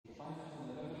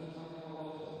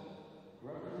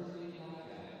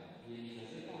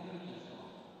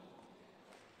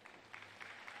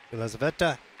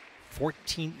Jelizaveta,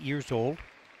 14 years old.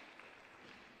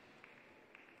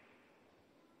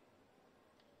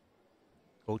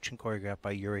 Coach and choreographed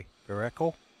by Yuri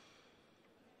Bereko.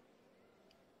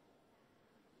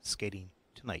 Skating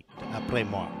tonight at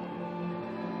Play-Moi.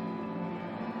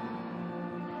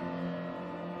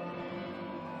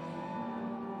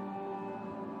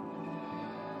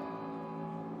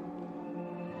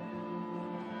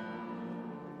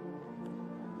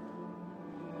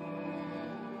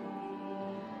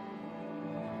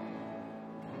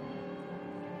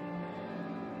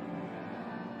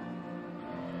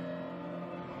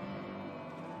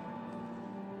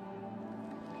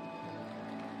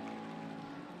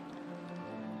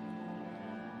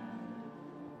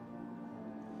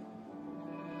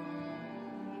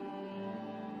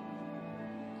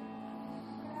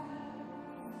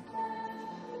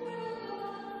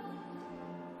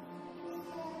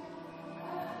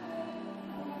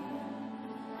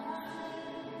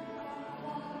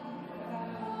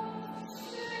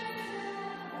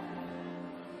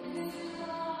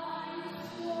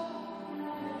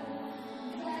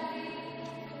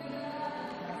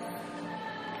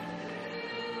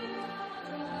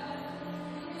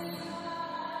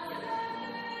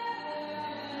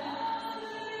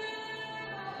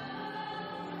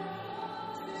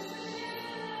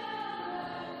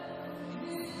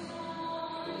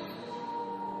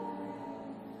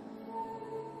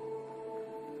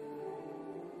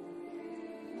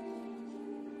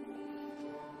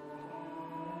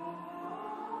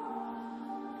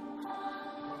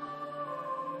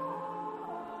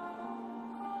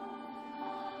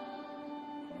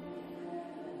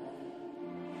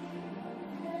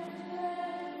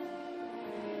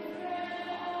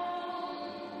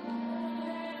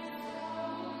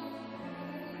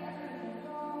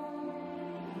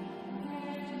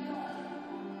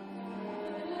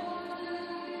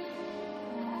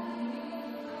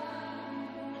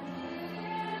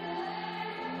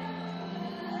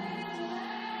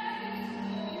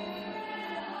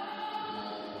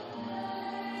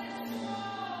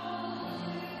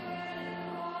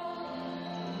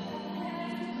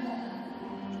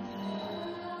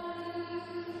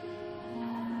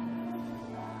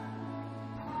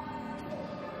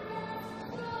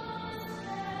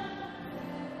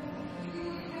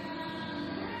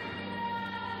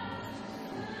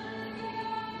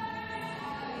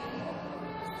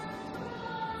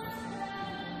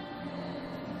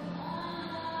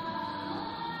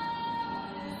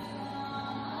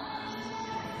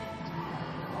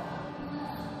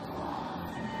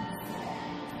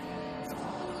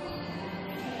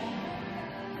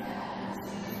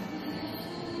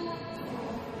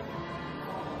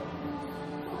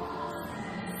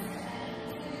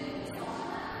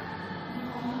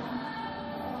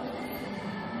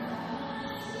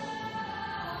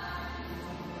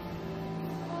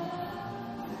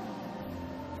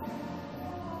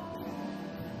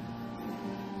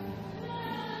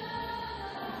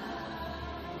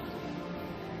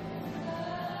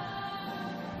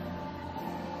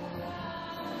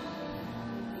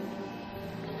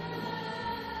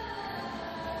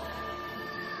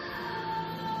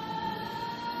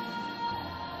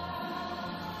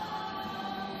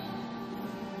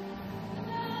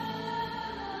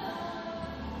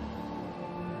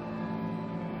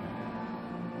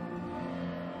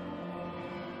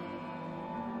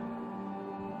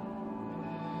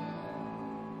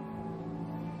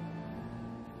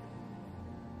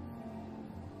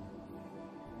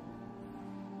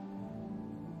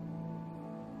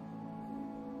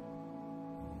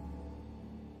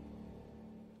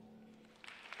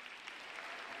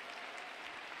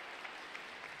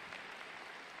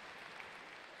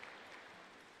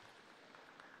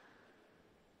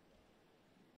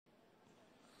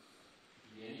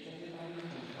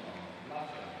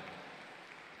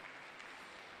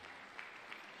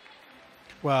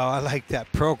 Well, I like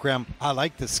that program. I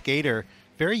like the skater.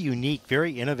 Very unique,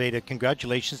 very innovative.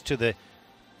 Congratulations to the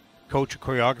coach of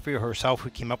choreography herself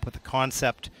who came up with the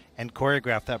concept and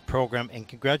choreographed that program. And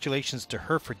congratulations to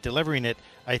her for delivering it,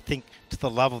 I think, to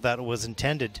the level that it was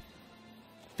intended.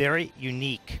 Very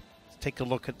unique. Let's take a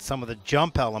look at some of the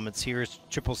jump elements here. It's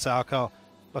triple salchow.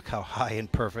 Look how high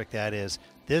and perfect that is.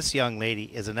 This young lady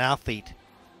is an athlete.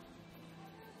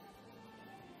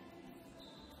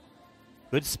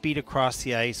 Good speed across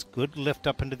the ice, good lift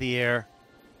up into the air.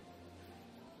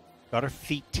 Got her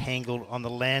feet tangled on the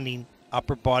landing.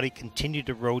 Upper body continued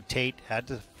to rotate, had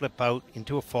to flip out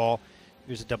into a fall.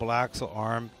 Here's a double axel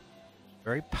arm.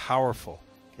 Very powerful.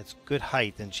 Gets good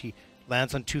height, and she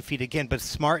lands on 2 feet again, but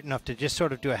smart enough to just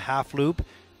sort of do a half loop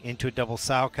into a double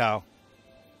salchow.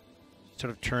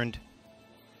 sort of turned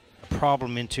a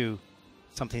problem into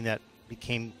something that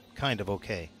became kind of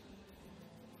okay.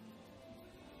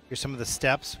 Here's some of the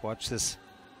steps. Watch this.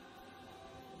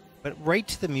 But right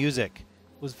to the music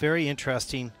was very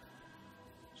interesting.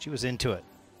 She was into it.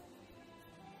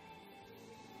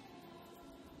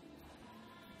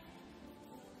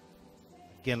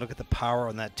 Again, look at the power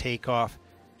on that takeoff.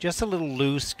 Just a little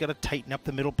loose. Got to tighten up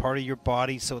the middle part of your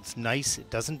body so it's nice.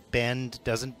 It doesn't bend,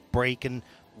 doesn't break and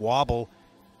wobble.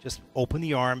 Just open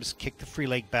the arms, kick the free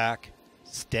leg back,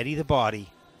 steady the body.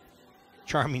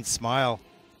 Charming smile.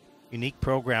 Unique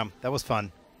program. That was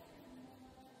fun.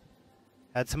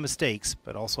 Had some mistakes,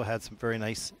 but also had some very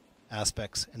nice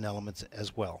aspects and elements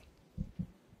as well.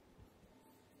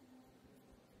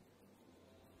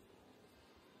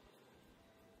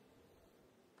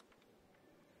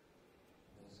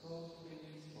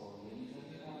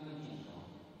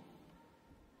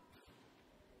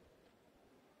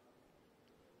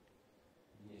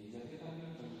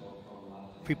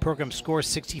 Free program score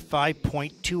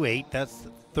 65.28. That's the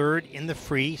third in the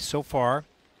free so far.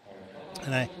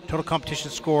 And a total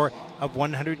competition score of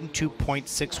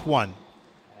 102.61.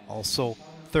 Also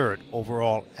third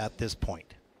overall at this point.